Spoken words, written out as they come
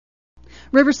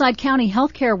Riverside County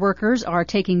healthcare workers are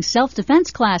taking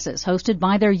self-defense classes hosted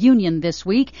by their union this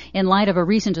week in light of a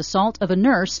recent assault of a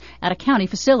nurse at a county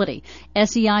facility.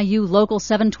 SEIU Local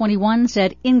 721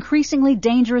 said increasingly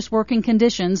dangerous working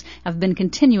conditions have been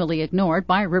continually ignored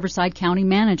by Riverside County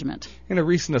management. In a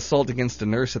recent assault against a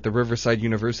nurse at the Riverside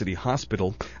University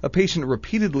Hospital, a patient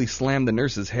repeatedly slammed the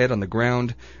nurse's head on the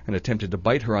ground and attempted to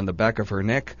bite her on the back of her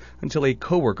neck until a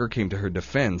coworker came to her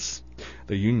defense.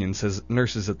 The union says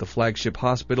nurses at the flagship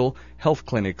hospital, health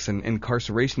clinics, and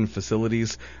incarceration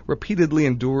facilities repeatedly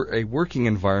endure a working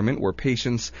environment where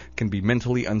patients can be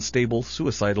mentally unstable,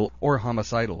 suicidal, or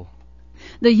homicidal.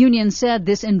 The union said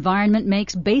this environment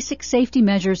makes basic safety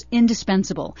measures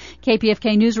indispensable.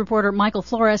 KPFK News reporter Michael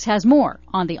Flores has more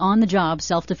on the on-the-job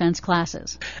self-defense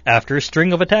classes. After a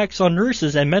string of attacks on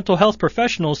nurses and mental health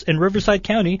professionals in Riverside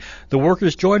County, the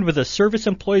workers joined with the Service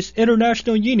Employees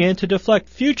International Union to deflect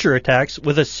future attacks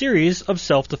with a series of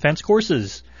self-defense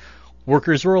courses.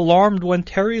 Workers were alarmed when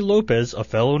Terry Lopez, a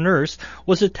fellow nurse,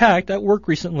 was attacked at work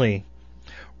recently.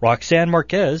 Roxanne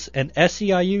Marquez, an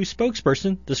SEIU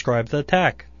spokesperson, described the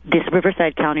attack. This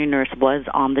Riverside County nurse was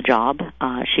on the job.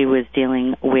 She was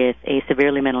dealing with a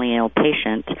severely mentally ill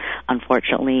patient.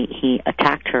 Unfortunately, he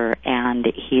attacked her and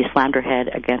he slammed her head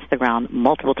against the ground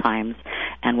multiple times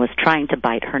and was trying to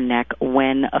bite her neck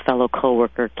when a fellow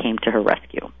coworker came to her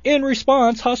rescue. In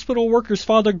response, hospital workers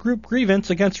filed a group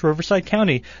grievance against Riverside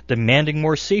County, demanding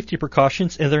more safety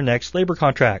precautions in their next labor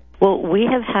contract. Well, we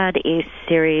have had a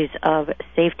series of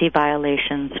safety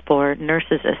violations for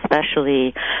nurses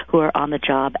especially who are on the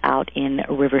job out in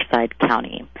Riverside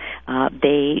County.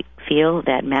 They feel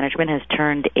that management has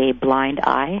turned a blind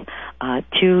eye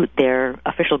to their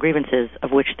official grievances,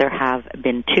 of which there have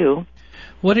been two.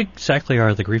 What exactly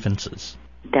are the grievances?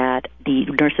 That the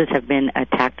nurses have been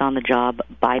attacked on the job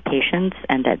by patients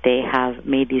and that they have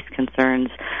made these concerns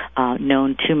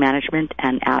known to management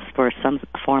and asked for some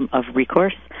form of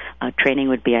recourse. Training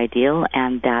would be ideal,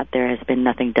 and that there has been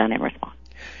nothing done in response.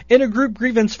 In a group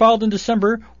grievance filed in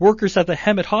December, workers at the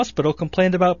Hemet Hospital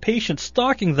complained about patients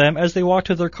stalking them as they walked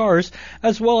to their cars,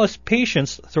 as well as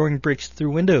patients throwing bricks through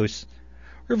windows.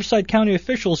 Riverside County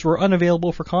officials were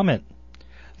unavailable for comment.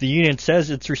 The union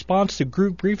says its response to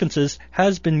group grievances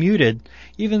has been muted,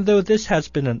 even though this has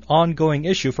been an ongoing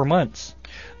issue for months.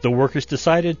 The workers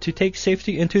decided to take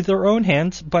safety into their own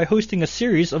hands by hosting a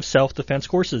series of self-defense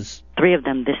courses. 3 of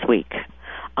them this week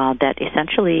that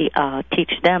essentially teach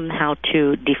them how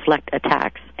to deflect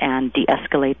attacks and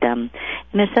de-escalate them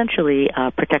and essentially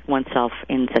protect oneself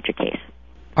in such a case.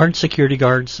 Aren't security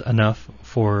guards enough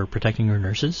for protecting your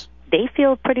nurses? They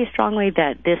feel pretty strongly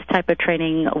that this type of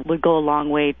training would go a long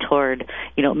way toward,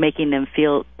 making them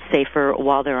feel safer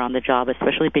while they're on the job,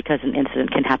 especially because an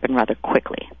incident can happen rather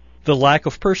quickly. The lack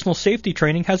of personal safety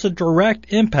training has a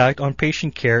direct impact on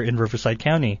patient care in Riverside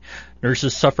County.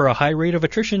 Nurses suffer a high rate of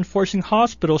attrition, forcing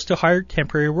hospitals to hire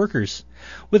temporary workers.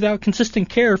 Without consistent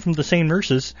care from the same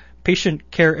nurses, patient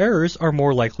care errors are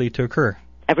more likely to occur.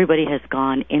 Everybody has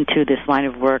gone into this line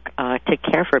of work to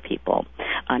care for people,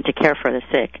 to care for the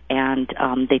sick, and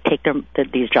they take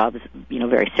these jobs,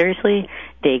 very seriously.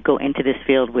 They go into this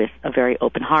field with a very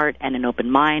open heart and an open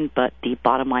mind, but the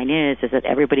bottom line is that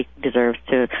everybody deserves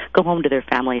to go home to their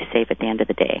families safe at the end of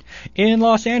the day. In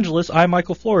Los Angeles, I'm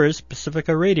Michael Flores,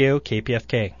 Pacifica Radio,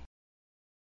 KPFK.